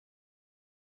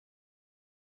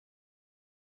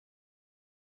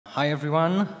Hi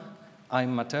everyone,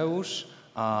 I'm Mateusz.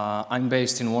 I'm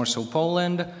based in Warsaw,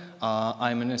 Poland.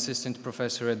 I'm an assistant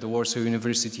professor at the Warsaw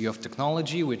University of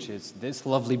Technology, which is this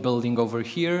lovely building over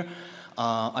here.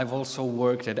 I've also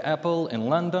worked at Apple in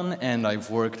London, and I've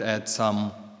worked at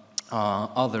some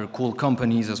other cool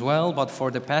companies as well, but for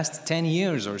the past 10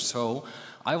 years or so,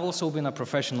 I've also been a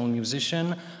professional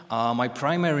musician. My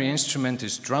primary instrument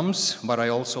is drums, but I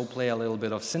also play a little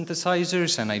bit of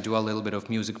synthesizers and I do a little bit of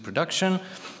music production.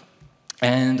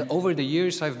 And over the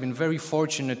years, I've been very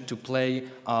fortunate to play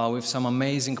with some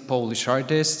amazing Polish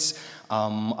artists.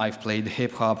 I've played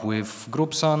hip-hop with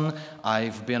Grupson.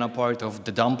 I've been a part of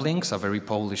The Dumplings, a very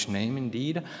Polish name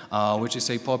indeed, which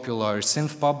is a popular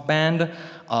synth-pop band.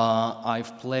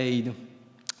 I've played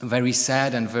very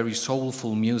sad and very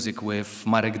soulful music with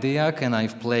Marek Dyjak, and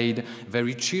I've played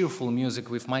very cheerful music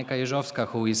with Majka Jeżowska,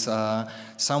 who is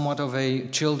somewhat of a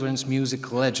children's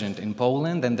music legend in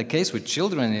Poland. And the case with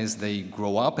children is they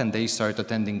grow up and they start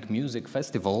attending music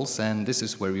festivals, and this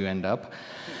is where you end up.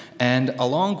 And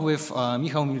along with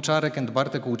Michał Milczarek and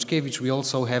Bartek Łuczkiewicz, we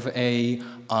also have a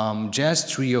jazz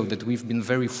trio that we've been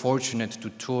very fortunate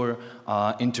to tour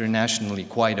internationally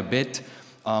quite a bit.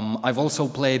 I've also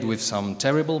played with some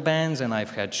terrible bands, and I've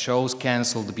had shows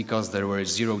cancelled because there were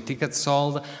 0 tickets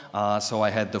sold, so I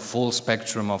had the full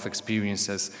spectrum of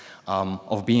experiences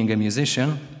of being a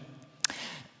musician.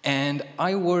 And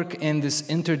I work in this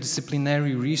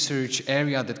interdisciplinary research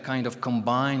area that kind of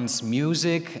combines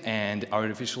music and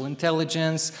artificial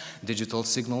intelligence, digital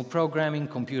signal programming,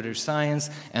 computer science,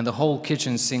 and the whole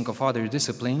kitchen sink of other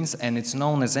disciplines, and it's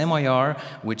known as MIR,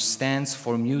 which stands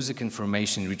for Music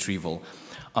Information Retrieval.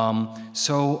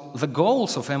 So the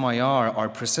goals of MIR are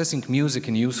processing music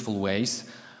in useful ways,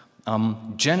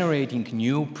 generating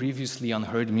new, previously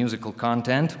unheard musical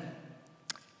content,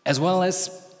 as well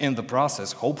as, in the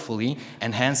process, hopefully,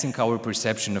 enhancing our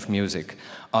perception of music.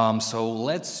 So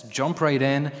let's jump right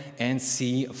in and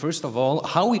see, first of all,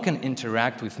 how we can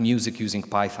interact with music using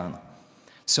Python.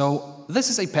 So this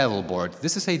is a pedal board.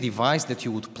 This is a device that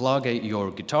you would plug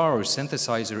your guitar or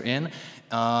synthesizer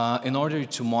in order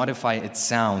to modify its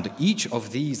sound. Each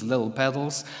of these little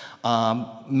pedals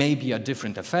may be a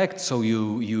different effect, so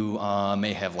you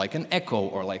may have like an echo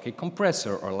or like a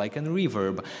compressor or like a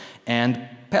reverb. And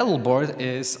pedal board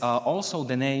is also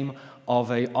the name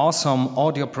of an awesome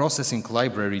audio processing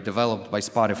library developed by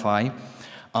Spotify.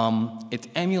 It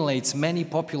emulates many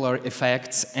popular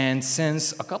effects, and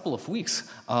since a couple of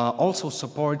weeks also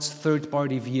supports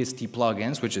third-party VST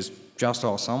plugins, which is just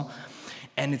awesome.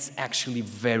 And it's actually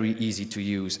very easy to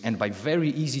use. And by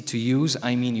very easy to use,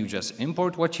 I mean you just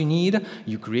import what you need,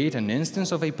 you create an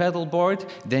instance of a pedal board,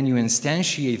 then you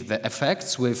instantiate the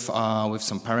effects with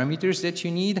some parameters that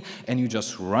you need, and you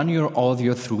just run your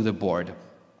audio through the board.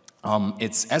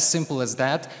 It's as simple as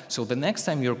that, so the next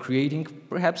time you're creating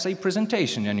perhaps a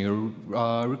presentation and you're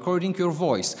recording your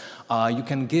voice, you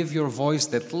can give your voice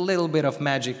that little bit of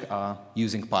magic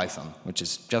using Python, which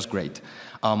is just great.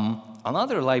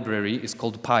 Another library is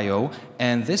called Pio,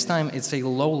 and this time it's a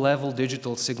low-level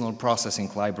digital signal processing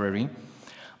library.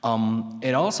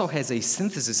 It also has a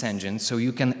synthesis engine, so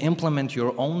you can implement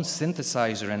your own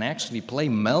synthesizer and actually play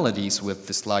melodies with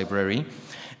this library.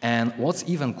 And what's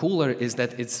even cooler is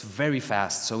that it's very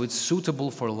fast, so it's suitable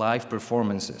for live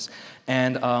performances.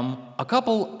 And a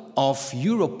couple of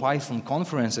EuroPython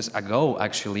conferences ago,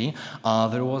 actually,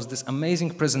 there was this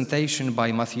amazing presentation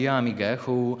by Mathieu Amiguet,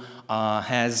 who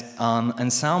has an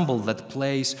ensemble that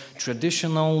plays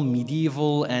traditional,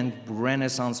 medieval, and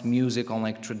Renaissance music on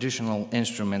like traditional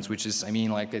instruments, which is, I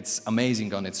mean, like it's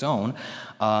amazing on its own.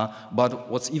 But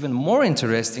what's even more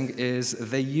interesting is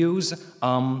they use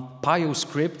Pio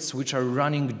scripts which are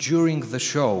running during the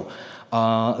show.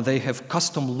 They have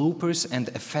custom loopers and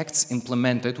effects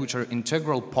implemented, which are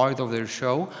integral part of their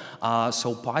show.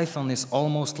 So Python is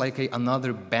almost like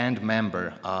another band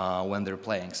member when they're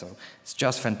playing. So it's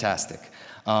just fantastic.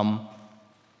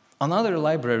 Another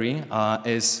library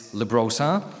is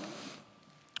Librosa,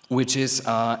 which is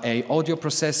a audio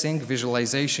processing,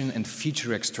 visualization, and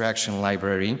feature extraction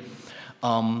library.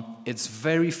 It's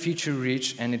very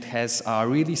feature-rich, and it has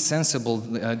really sensible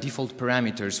default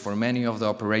parameters for many of the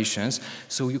operations,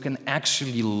 so you can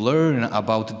actually learn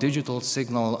about digital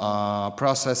signal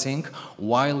processing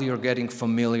while you're getting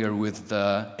familiar with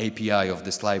the API of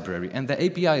this library. And the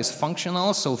API is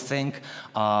functional, so think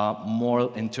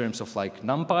more in terms of like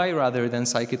NumPy rather than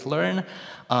scikit-learn.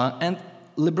 And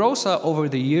Librosa over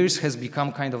the years has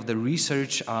become kind of the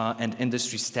research and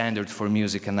industry standard for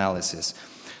music analysis.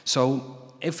 So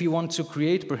if you want to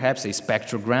create perhaps a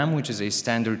spectrogram, which is a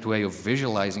standard way of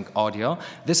visualizing audio,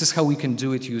 this is how we can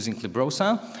do it using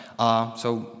Librosa.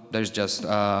 So there's just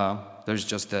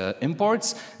the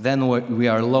imports. Then we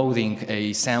are loading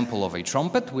a sample of a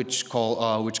trumpet, which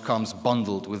comes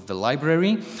bundled with the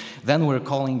library. Then we're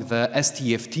calling the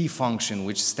STFT function,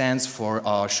 which stands for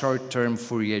short-term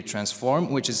Fourier transform,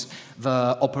 which is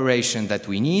the operation that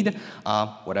we need,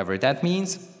 whatever that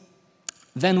means.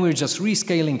 Then we're just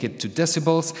rescaling it to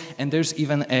decibels, and there's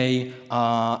even a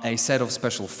set of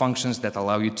special functions that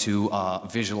allow you to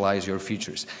visualize your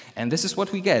features. And this is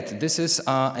what we get. This is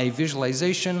a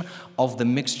visualization of the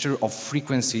mixture of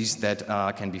frequencies that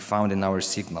can be found in our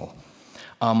signal.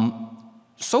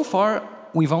 So far,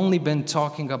 we've only been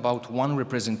talking about one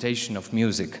representation of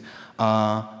music,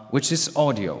 which is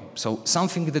audio. So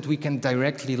something that we can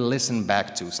directly listen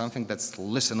back to, something that's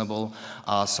listenable.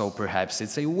 So perhaps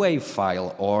it's a WAV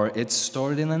file or it's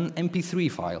stored in an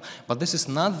MP3 file. But this is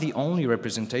not the only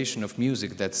representation of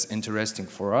music that's interesting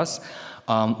for us.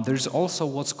 There's also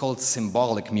what's called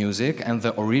symbolic music, and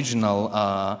the original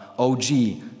OG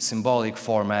symbolic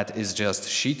format is just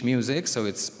sheet music, so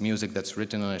it's music that's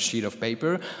written on a sheet of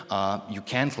paper. You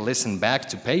can't listen back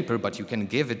to paper, but you can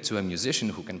give it to a musician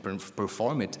who can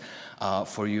perform it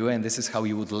for you, and this is how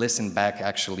you would listen back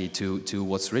actually to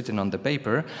what's written on the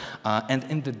paper. And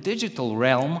in the digital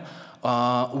realm,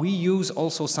 we use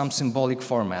also some symbolic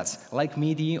formats like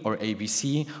MIDI or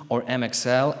ABC or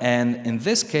MXL, and in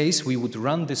this case we would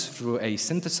run this through a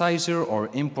synthesizer or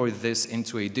import this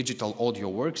into a digital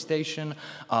audio workstation,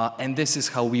 and this is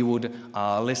how we would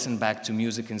listen back to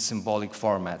music in symbolic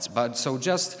formats. But so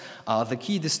just the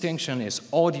key distinction is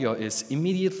audio is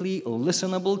immediately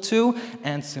listenable to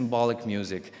and symbolic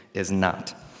music is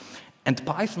not. And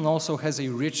Python also has a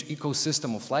rich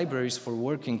ecosystem of libraries for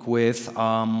working with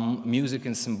music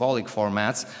in symbolic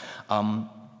formats.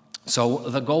 So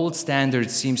the gold standard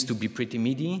seems to be Pretty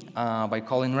MIDI by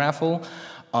Colin Raffel.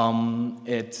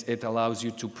 It allows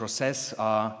you to process,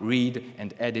 read,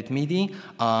 and edit MIDI.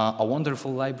 A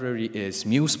wonderful library is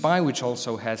MusePy, which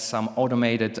also has some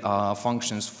automated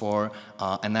functions for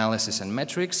analysis and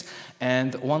metrics.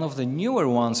 And one of the newer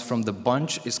ones from the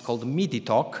bunch is called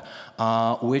MIDI-Talk,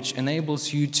 which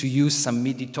enables you to use some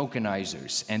MIDI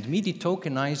tokenizers. And MIDI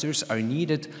tokenizers are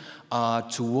needed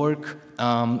to work,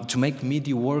 to make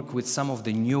MIDI work with some of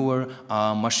the newer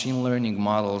machine learning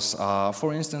models,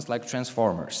 for instance, like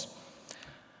transformers.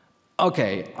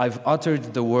 Okay, I've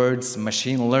uttered the words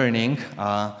machine learning,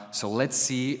 so let's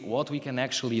see what we can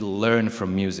actually learn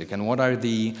from music and what are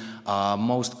the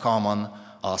most common,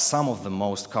 some of the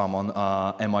most common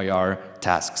MIR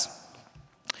tasks.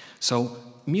 So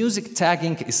music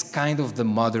tagging is kind of the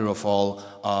mother of all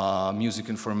music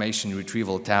information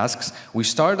retrieval tasks. We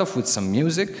start off with some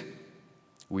music,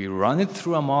 we run it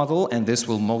through a model, and this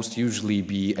will most usually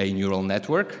be a neural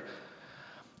network.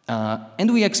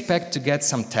 And we expect to get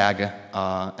some tag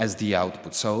as the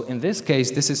output. So in this case,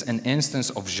 this is an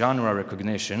instance of genre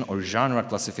recognition or genre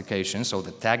classification. So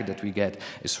the tag that we get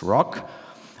is rock.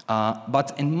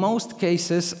 But in most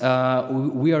cases,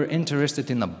 we are interested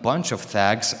in a bunch of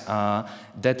tags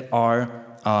that are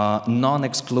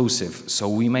non-exclusive. So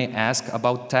we may ask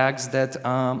about tags that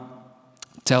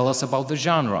tell us about the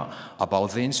genre,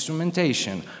 about the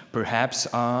instrumentation, perhaps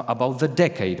about the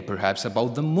decade, perhaps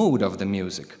about the mood of the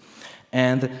music.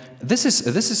 And this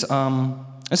is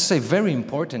a very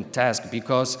important task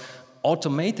because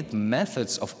automated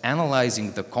methods of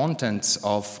analyzing the contents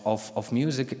of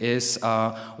music is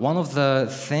one of the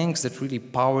things that really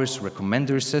powers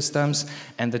recommender systems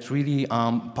and that really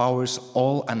powers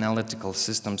all analytical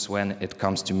systems when it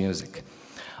comes to music.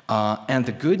 And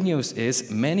the good news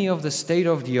is many of the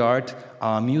state-of-the-art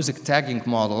music tagging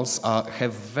models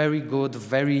have very good,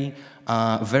 very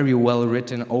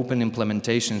well-written open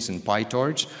implementations in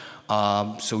PyTorch.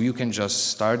 So you can just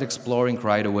start exploring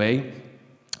right away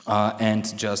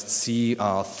and just see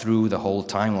through the whole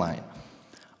timeline.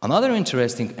 Another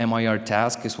interesting MIR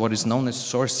task is what is known as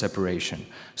source separation.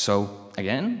 So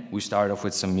again, we start off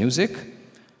with some music,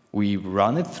 we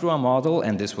run it through a model,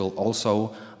 and this will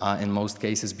also, in most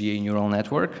cases, be a neural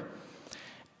network.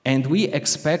 And we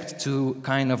expect to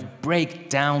kind of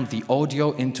break down the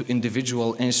audio into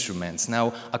individual instruments.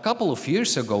 Now, a couple of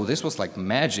years ago, this was like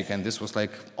magic, and this was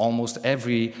like almost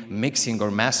every mixing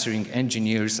or mastering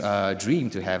engineer's dream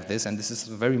to have this, and this is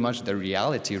very much the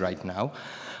reality right now.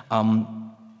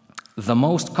 The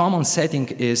most common setting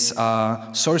is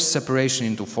source separation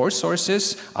into 4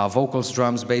 sources, vocals,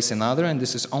 drums, bass, and other, and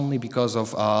this is only because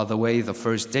of the way the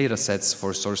first data sets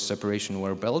for source separation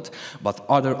were built, but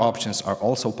other options are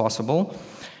also possible.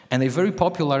 And a very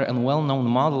popular and well-known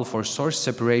model for source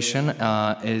separation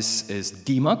is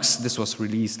DMUX. This was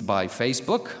released by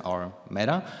Facebook, or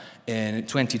Meta, in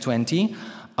 2020.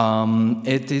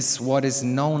 It is what is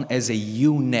known as a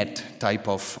UNet type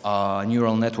of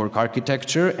neural network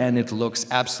architecture, and it looks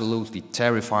absolutely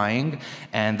terrifying,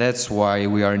 and that's why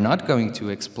we are not going to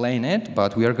explain it,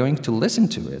 but we are going to listen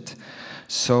to it.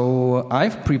 So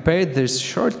I've prepared this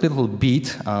short little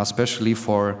beat, especially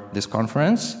for this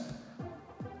conference.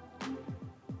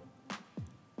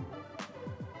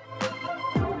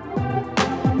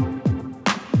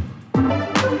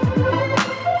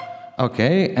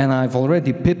 Okay, and I've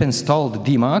already pip installed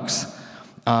dmux.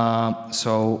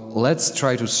 So let's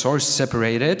try to source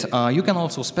separate it. You can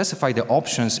also specify the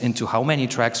options into how many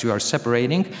tracks you are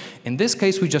separating. In this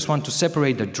case, we just want to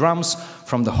separate the drums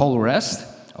from the whole rest.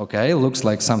 Okay, looks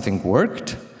like something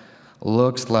worked.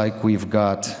 Looks like we've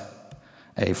got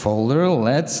a folder.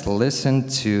 Let's listen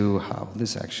to how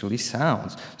this actually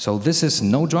sounds. So this is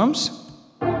no drums.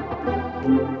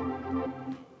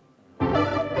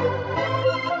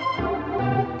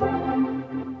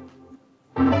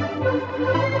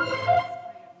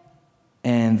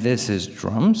 And this is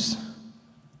drums.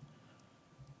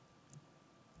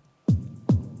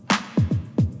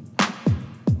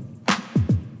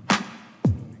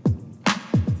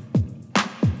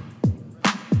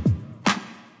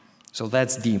 So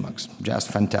that's dmux,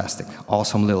 just fantastic.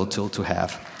 Awesome little tool to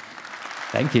have.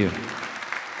 Thank you.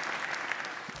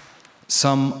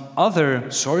 Some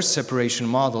other source separation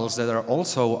models that are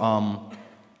also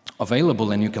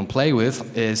available and you can play with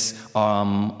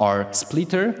are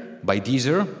Splitter by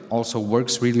Deezer, also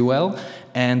works really well.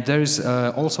 And there's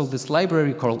also this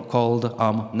library called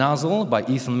Nozzle by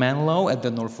Ethan Manlow at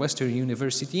the Northwestern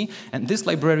University. And this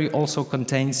library also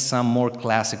contains some more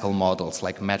classical models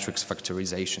like matrix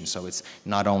factorization, so it's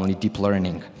not only deep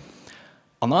learning.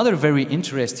 Another very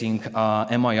interesting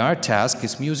MIR task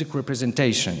is music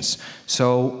representations.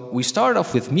 So we start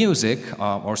off with music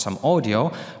or some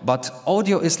audio, but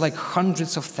audio is like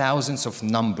hundreds of thousands of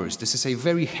numbers. This is a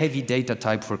very heavy data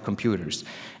type for computers.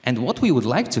 And what we would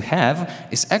like to have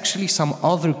is actually some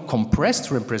other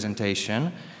compressed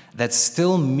representation that's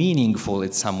still meaningful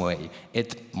in some way.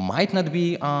 It might not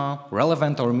be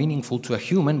relevant or meaningful to a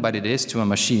human, but it is to a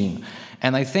machine.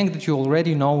 And I think that you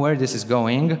already know where this is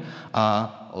going.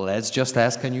 Let's just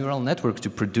ask a neural network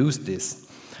to produce this.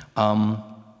 And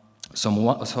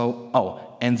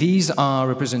these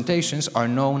representations are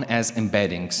known as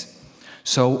embeddings.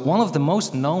 So one of the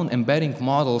most known embedding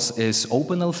models is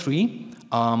OpenL3.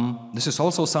 This is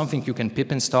also something you can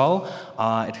pip install.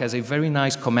 It has a very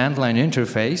nice command line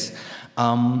interface.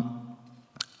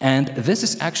 And this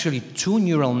is actually two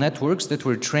neural networks that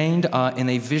were trained in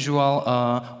a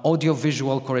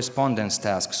audio-visual correspondence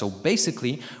task. So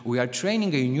basically, we are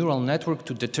training a neural network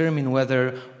to determine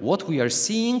whether what we are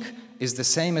seeing is the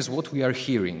same as what we are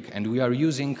hearing. And we are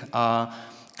using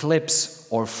clips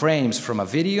or frames from a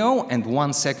video and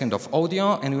 1 second of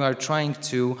audio, and we are trying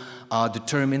to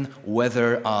determine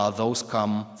whether those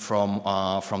come from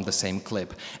the same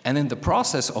clip. And in the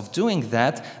process of doing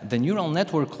that, the neural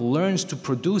network learns to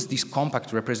produce these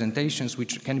compact representations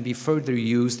which can be further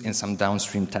used in some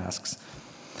downstream tasks.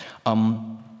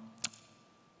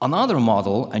 Another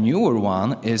model, a newer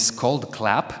one, is called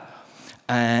CLAP.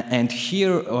 And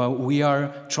here we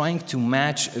are trying to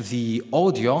match the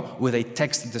audio with a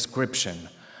text description.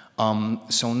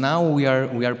 So now we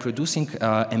are producing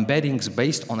embeddings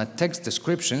based on a text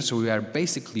description, so we are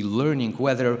basically learning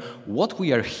whether what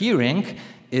we are hearing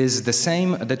is the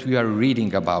same that we are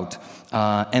reading about.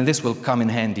 And this will come in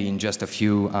handy in just a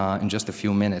few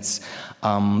minutes.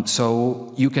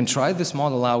 So you can try this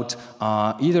model out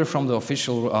either from the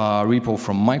official repo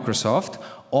from Microsoft,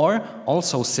 or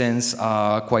also since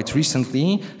quite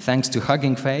recently, thanks to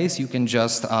Hugging Face, you can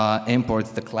just import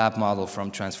the CLAP model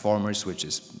from Transformers, which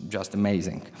is just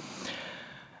amazing.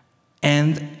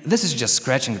 And this is just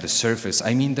scratching the surface.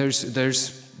 I mean,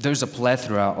 there's a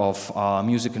plethora of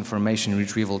music information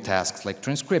retrieval tasks like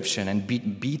transcription and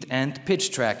beat and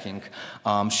pitch tracking,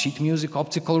 sheet music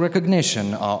optical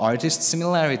recognition, artist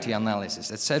similarity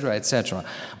analysis, etc., etc.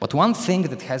 But one thing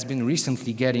that has been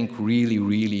recently getting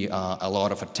really a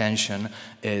lot of attention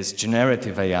is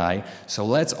generative AI. So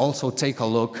let's also take a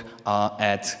look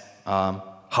at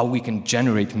how we can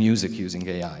generate music using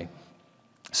AI.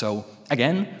 So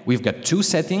again, we've got two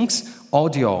settings,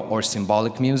 audio or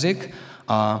symbolic music.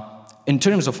 In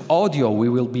terms of audio, we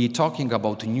will be talking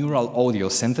about neural audio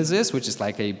synthesis, which is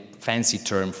like a fancy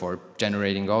term for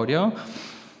generating audio.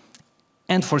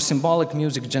 And for symbolic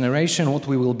music generation, what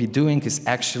we will be doing is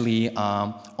actually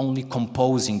only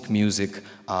composing music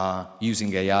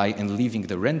using AI and leaving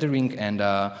the rendering and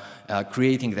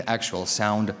creating the actual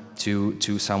sound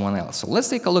to someone else. So let's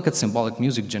take a look at symbolic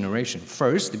music generation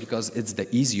first, because it's the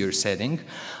easier setting.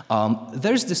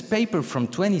 There's this paper from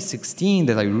 2016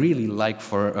 that I really like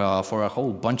for a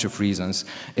whole bunch of reasons.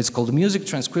 It's called Music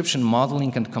Transcription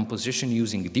Modeling and Composition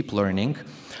Using Deep Learning.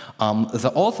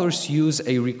 The authors use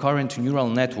a recurrent neural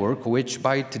network, which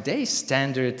by today's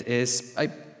standard is a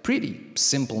pretty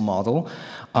simple model.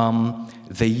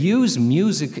 They use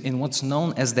music in what's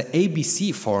known as the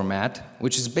ABC format,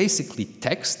 which is basically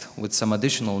text with some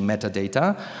additional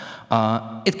metadata.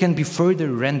 It can be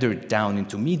further rendered down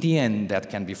into media, and that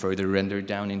can be further rendered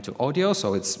down into audio,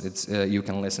 so you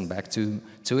can listen back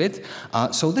to it.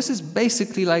 So this is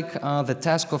basically like the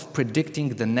task of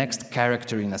predicting the next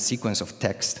character in a sequence of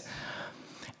text.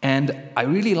 And I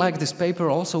really like this paper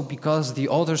also because the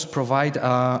authors provide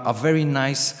a very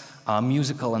nice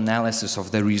musical analysis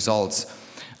of the results.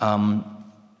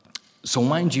 So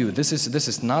mind you, this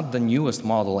is not the newest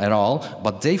model at all,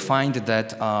 but they find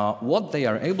that what they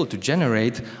are able to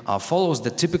generate follows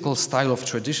the typical style of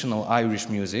traditional Irish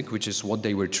music, which is what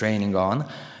they were training on.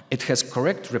 It has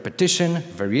correct repetition,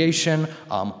 variation,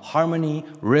 harmony,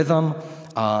 rhythm.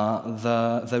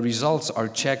 The results are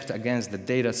checked against the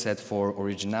data set for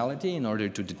originality in order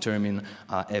to determine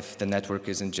if the network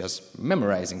isn't just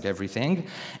memorizing everything.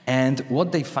 And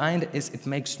what they find is it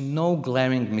makes no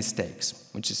glaring mistakes,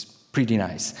 which is pretty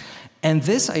nice. And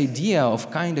this idea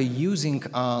of kind of using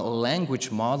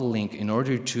language modeling in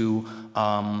order to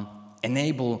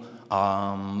enable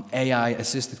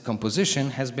AI-assisted composition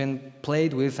has been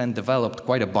played with and developed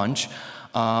quite a bunch.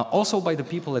 Also by the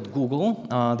people at Google.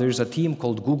 There's a team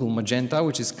called Google Magenta,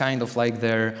 which is kind of like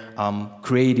their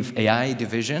creative AI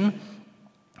division.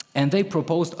 And they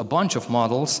proposed a bunch of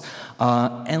models,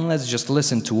 and let's just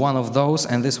listen to one of those,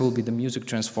 and this will be the Music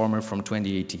Transformer from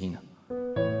 2018.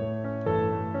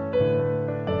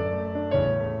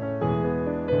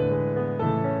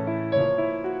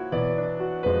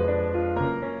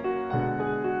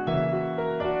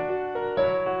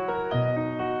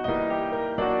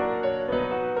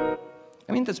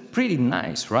 That's pretty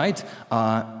nice, right?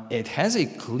 It has a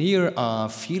clear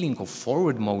feeling of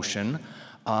forward motion.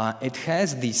 It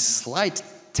has these slight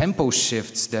tempo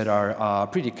shifts that are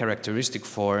pretty characteristic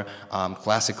for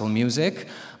classical music.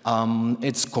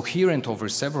 It's coherent over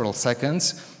several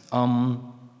seconds.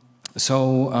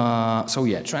 So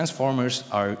yeah, transformers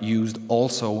are used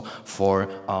also for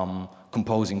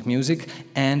composing music,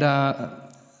 and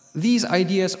these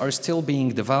ideas are still being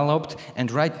developed, and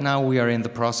right now we are in the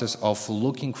process of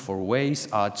looking for ways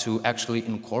to actually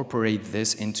incorporate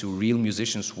this into real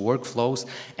musicians' workflows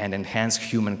and enhance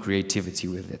human creativity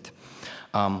with it.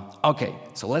 Okay,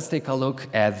 so let's take a look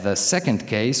at the second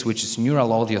case, which is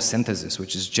neural audio synthesis,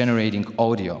 which is generating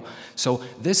audio. So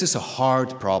this is a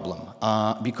hard problem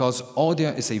because audio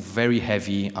is a very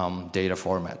heavy data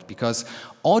format, because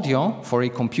audio for a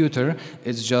computer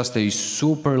is just a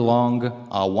super long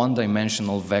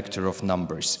one-dimensional vector of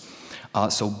numbers.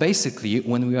 So basically,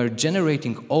 when we are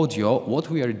generating audio, what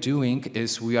we are doing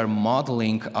is we are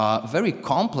modeling very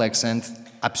complex and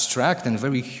abstract and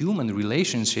very human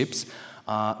relationships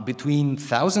between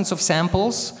thousands of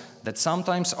samples that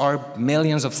sometimes are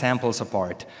millions of samples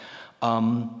apart.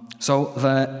 So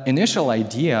the initial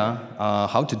idea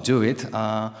how to do it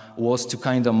was to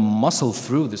kind of muscle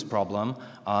through this problem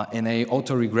in a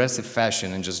autoregressive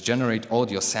fashion and just generate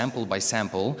audio sample by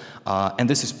sample, and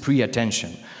this is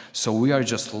pre-attention. So we are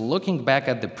just looking back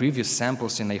at the previous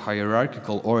samples in a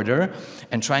hierarchical order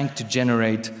and trying to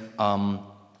generate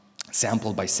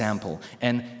sample by sample.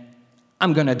 And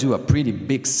I'm gonna do a pretty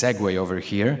big segue over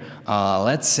here.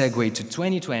 Let's segue to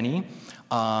 2020.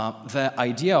 The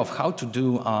idea of how to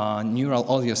do neural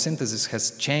audio synthesis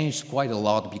has changed quite a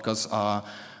lot because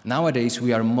nowadays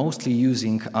we are mostly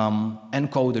using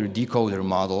encoder-decoder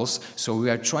models. So we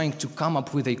are trying to come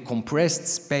up with a compressed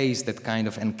space that kind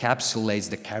of encapsulates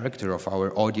the character of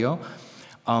our audio.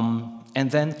 And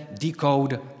then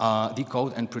decode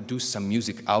and produce some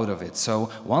music out of it. So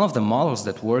one of the models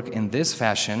that work in this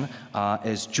fashion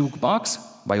is Jukebox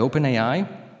by OpenAI.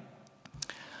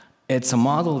 It's a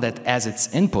model that as its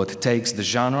input takes the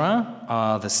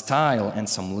genre, the style, and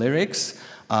some lyrics.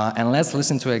 And let's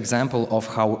listen to an example of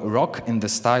how rock in the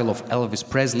style of Elvis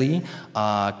Presley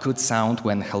could sound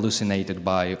when hallucinated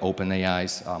by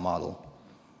OpenAI's model.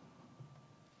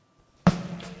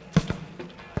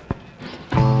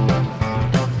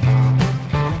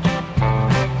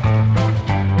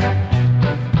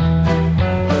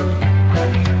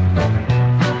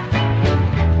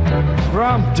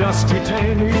 From dusty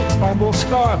tanny, almost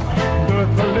scarf, but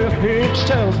the lip pitch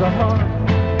tells the heart.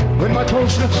 When my toe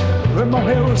slips where my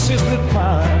little sister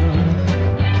climbed.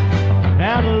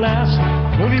 At last,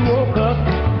 when he woke up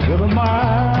with a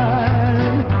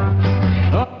mind.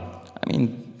 I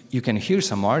mean, you can hear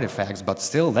some artifacts, but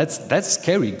still, that's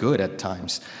scary good at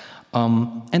times.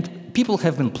 And people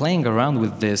have been playing around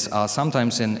with this,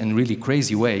 sometimes in really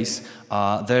crazy ways.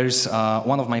 There's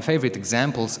one of my favorite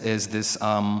examples is this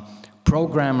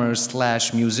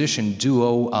programmer/musician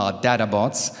duo,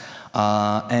 DataBots.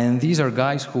 And these are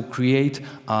guys who create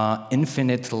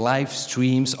infinite live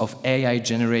streams of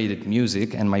AI-generated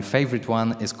music. And my favorite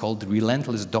one is called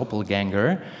Relentless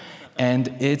Doppelganger.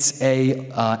 And it's a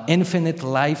infinite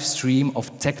live stream of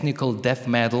technical death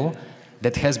metal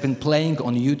that has been playing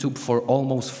on YouTube for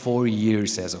almost 4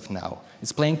 years as of now.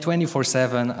 It's playing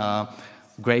 24/7,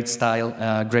 great style,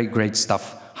 great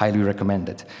stuff, highly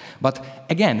recommended. But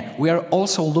again, we are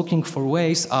also looking for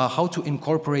ways how to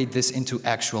incorporate this into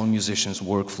actual musicians'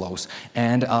 workflows.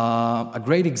 And a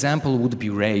great example would be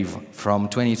Rave from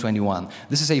 2021.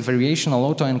 This is a variational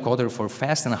autoencoder for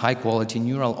fast and high-quality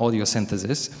neural audio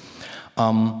synthesis.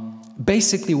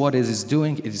 Basically what it is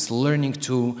doing is learning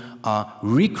to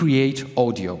recreate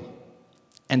audio.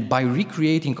 And by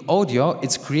recreating audio,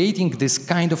 it's creating this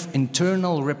kind of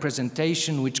internal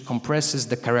representation which compresses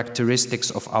the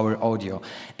characteristics of our audio.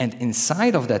 And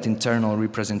inside of that internal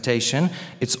representation,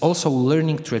 it's also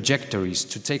learning trajectories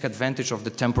to take advantage of the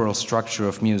temporal structure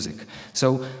of music.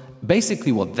 So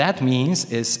basically what that means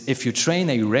is if you train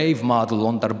a rave model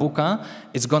on Darbuka,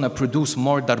 it's going to produce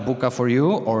more Darbuka for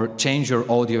you or change your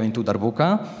audio into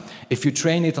Darbuka. If you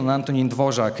train it on Antonin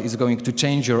Dvorak, it's going to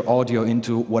change your audio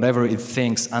into whatever it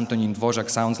thinks Antonin Dvorak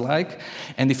sounds like.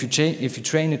 And if you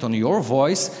train it on your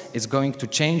voice, it's going to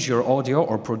change your audio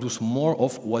or produce more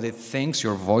of what it thinks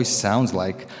your voice sounds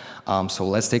like. So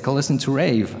let's take a listen to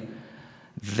Rave.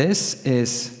 This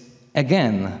is,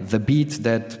 again, the beat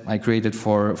that I created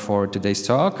for today's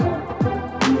talk.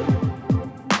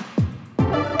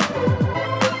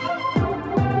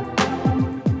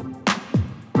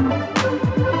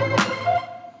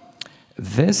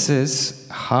 This is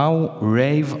how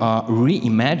Rave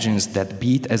reimagines that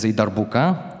beat as a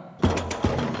darbuka.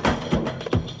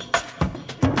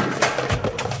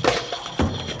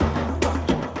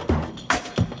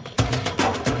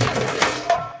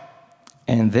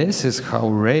 And this is how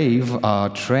Rave,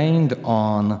 trained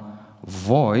on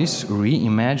voice,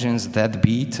 reimagines that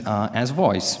beat as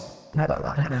voice.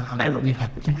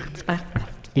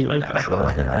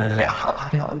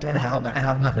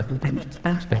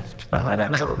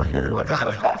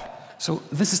 So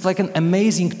this is like an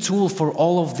amazing tool for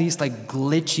all of these like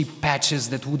glitchy patches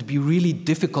that would be really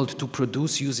difficult to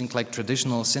produce using like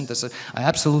traditional synthesis. I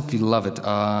absolutely love it.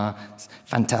 It's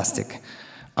fantastic.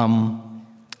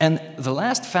 And the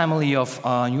last family of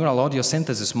neural audio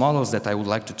synthesis models that I would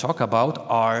like to talk about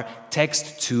are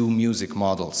text-to-music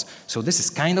models. So this is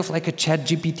kind of like a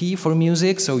ChatGPT for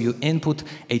music. So you input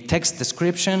a text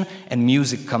description and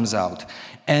music comes out.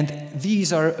 And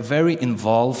these are very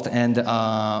involved and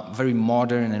very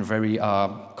modern and very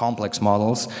complex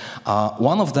models.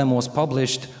 One of them was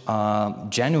published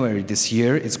January this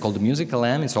year. It's called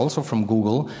MusicLM. It's also from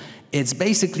Google. It's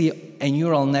basically a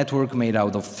neural network made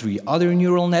out of 3 other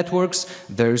neural networks.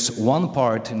 There's one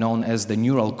part known as the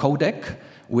neural codec,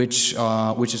 which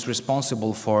is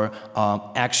responsible for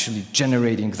actually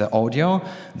generating the audio.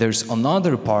 There's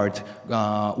another part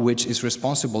which is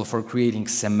responsible for creating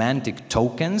semantic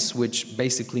tokens, which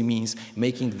basically means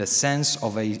making the sense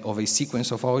of a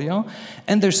sequence of audio.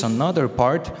 And there's another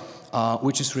part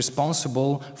which is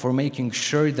responsible for making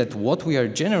sure that what we are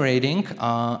generating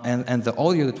and the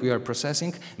audio that we are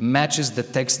processing matches the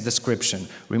text description.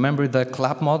 Remember the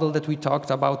clap model that we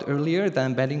talked about earlier, the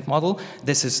embedding model?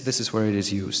 This is where it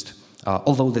is used,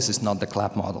 although this is not the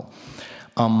clap model.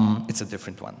 It's a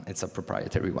different one. It's a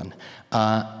proprietary one.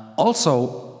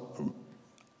 Also,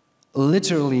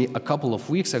 literally a couple of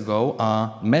weeks ago,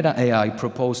 Meta AI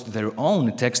proposed their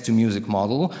own text-to-music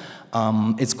model.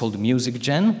 It's called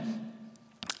MusicGen.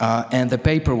 And the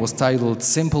paper was titled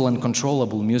Simple and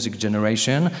Controllable Music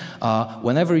Generation.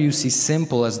 Whenever you see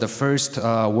simple as the first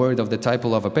word of the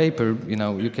title of a paper,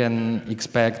 you can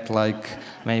expect like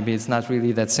maybe it's not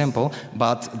really that simple,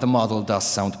 but the model does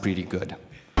sound pretty good.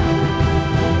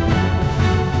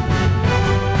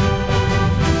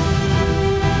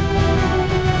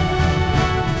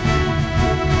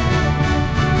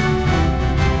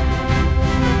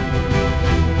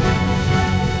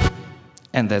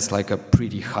 And that's like a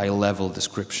pretty high-level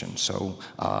description. So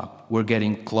we're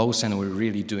getting close and we're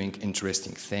really doing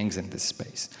interesting things in this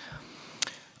space.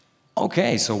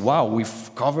 Okay, so wow,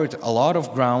 we've covered a lot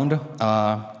of ground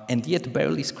and yet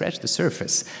barely scratched the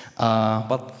surface.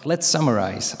 But let's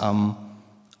summarize.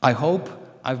 I hope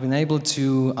I've been able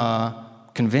to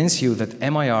convince you that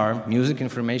MIR, Music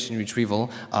Information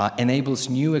Retrieval, enables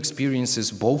new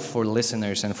experiences both for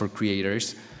listeners and for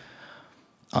creators.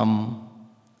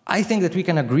 I think that we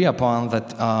can agree upon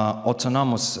that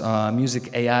autonomous music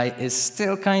AI is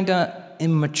still kind of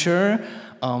immature,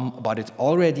 but it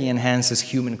already enhances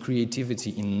human creativity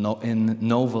in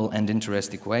novel and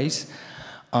interesting ways.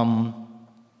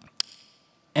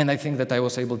 And I think that I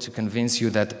was able to convince you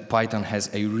that Python has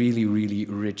a really, really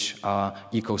rich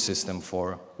ecosystem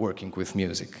for working with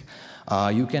music.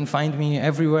 You can find me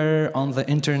everywhere on the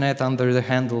internet under the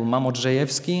handle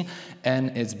Modrzejewski,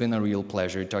 and it's been a real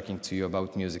pleasure talking to you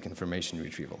about music information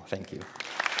retrieval. Thank you.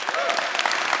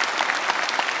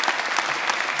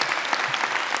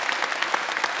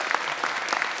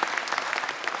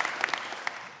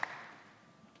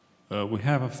 We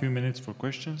have a few minutes for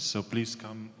questions, so please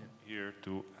come here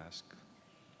to ask.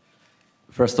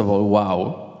 First of all,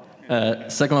 wow.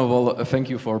 Second of all, thank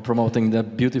you for promoting the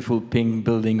beautiful pink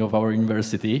building of our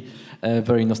university.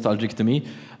 Very nostalgic to me.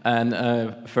 And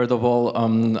third of all,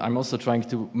 I'm also trying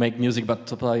to make music, but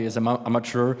to play as an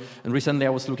amateur. And recently I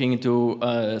was looking into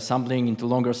sampling, into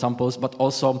longer samples, but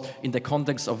also in the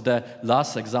context of the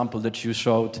last example that you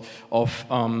showed of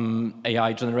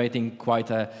AI generating quite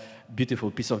a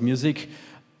beautiful piece of music.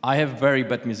 I have very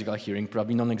bad musical hearing,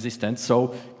 probably non-existent.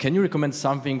 So can you recommend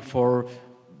something for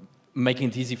making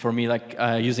it easy for me, like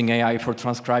using AI for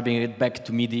transcribing it back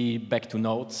to MIDI, back to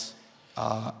notes?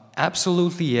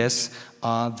 Absolutely, yes.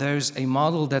 There's a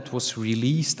model that was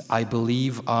released, I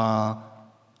believe,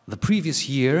 the previous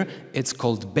year. It's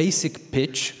called Basic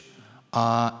Pitch.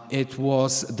 It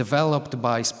was developed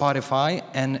by Spotify,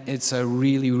 and it's a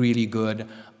really, really good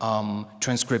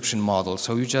transcription model.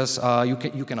 So you just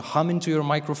you can hum into your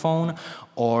microphone,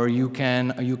 or you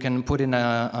can put in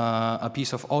a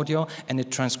piece of audio, and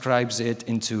it transcribes it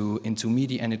into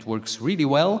MIDI, and it works really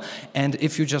well. And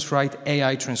if you just write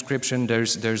AI transcription,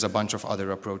 there's a bunch of other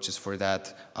approaches for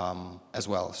that as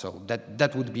well. So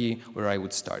that would be where I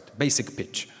would start. Basic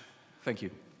Pitch. Thank you.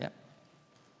 Yeah.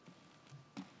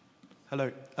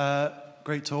 Hello.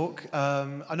 Great talk.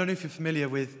 I don't know if you're familiar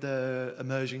with the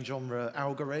emerging genre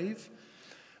algorave.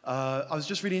 I was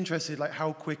just really interested, like,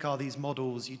 how quick are these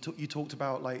models? You talked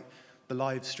about like the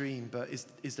live stream, but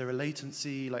is there a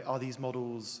latency? Like, are these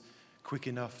models quick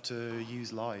enough to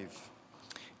use live?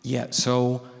 Yeah.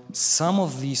 So some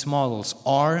of these models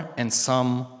are, and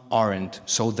some aren't.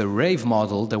 So the rave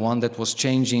model, the one that was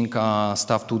changing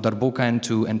stuff to darbuka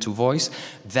and to voice,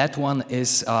 that one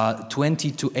is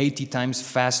 20 to 80 times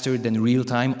faster than real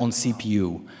time on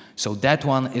CPU. So that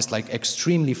one is like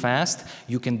extremely fast.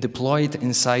 You can deploy it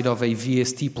inside of a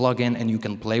VST plugin and you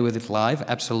can play with it live,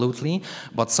 absolutely.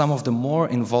 But some of the more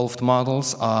involved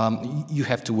models, you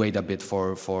have to wait a bit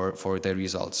for the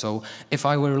results. So if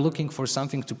I were looking for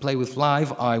something to play with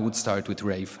live, I would start with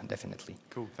rave, definitely.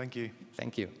 Cool, thank you.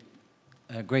 Thank you.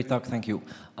 Great talk, thank you.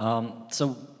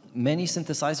 So many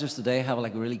synthesizers today have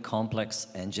like really complex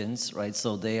engines, right?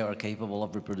 So they are capable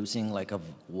of reproducing like a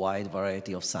wide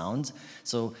variety of sounds.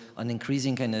 So an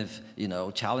increasing kind of,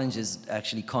 challenge is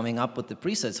actually coming up with the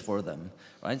presets for them,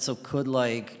 right? So could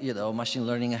like, machine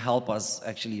learning help us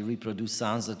actually reproduce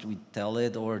sounds that we tell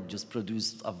it, or just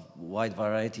produce a wide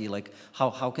variety? Like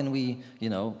how can we,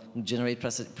 generate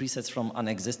presets from an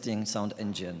existing sound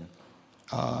engine?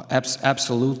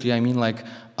 Absolutely. I mean, like,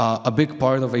 a big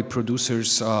part of a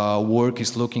producer's work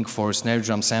is looking for snare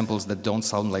drum samples that don't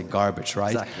sound like garbage,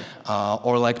 right? Exactly.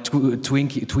 Or like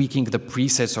tweaking the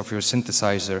presets of your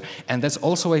synthesizer. And that's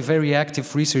also a very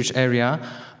active research area.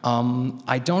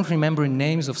 I don't remember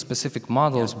names of specific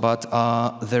models, but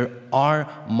there are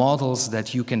models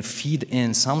that you can feed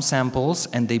in some samples,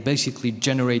 and they basically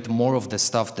generate more of the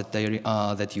stuff that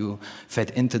that you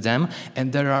fed into them.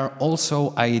 And there are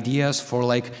also ideas for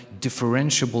like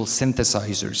differentiable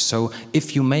synthesizers. So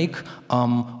if you make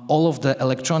all of the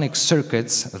electronic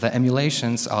circuits, the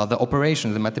emulations, the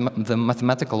operations, the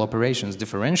mathematical operations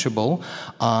differentiable,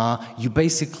 you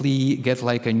basically get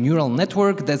like a neural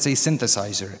network that's a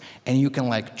synthesizer, and you can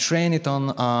like train it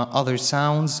on other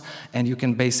sounds, and you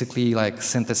can basically like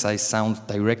synthesize sound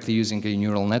directly using a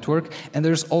neural network. And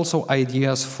there's also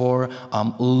ideas for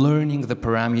learning the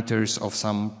parameters of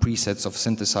some presets of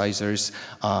synthesizers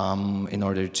in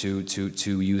order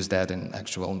to use that in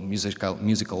actual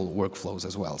musical workflows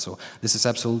as well. So this is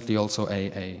absolutely also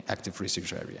a active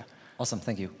research area. Awesome,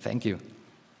 thank you. Thank you.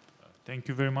 Thank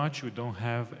you very much. We don't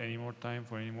have any more time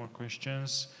for any more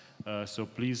questions. So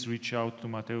please reach out to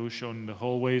Mateusz on the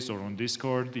hallways or on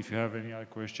Discord if you have any other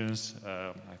questions.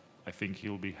 I think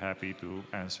he'll be happy to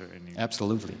answer any.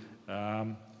 Absolutely.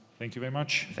 Thank you very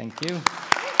much. Thank you.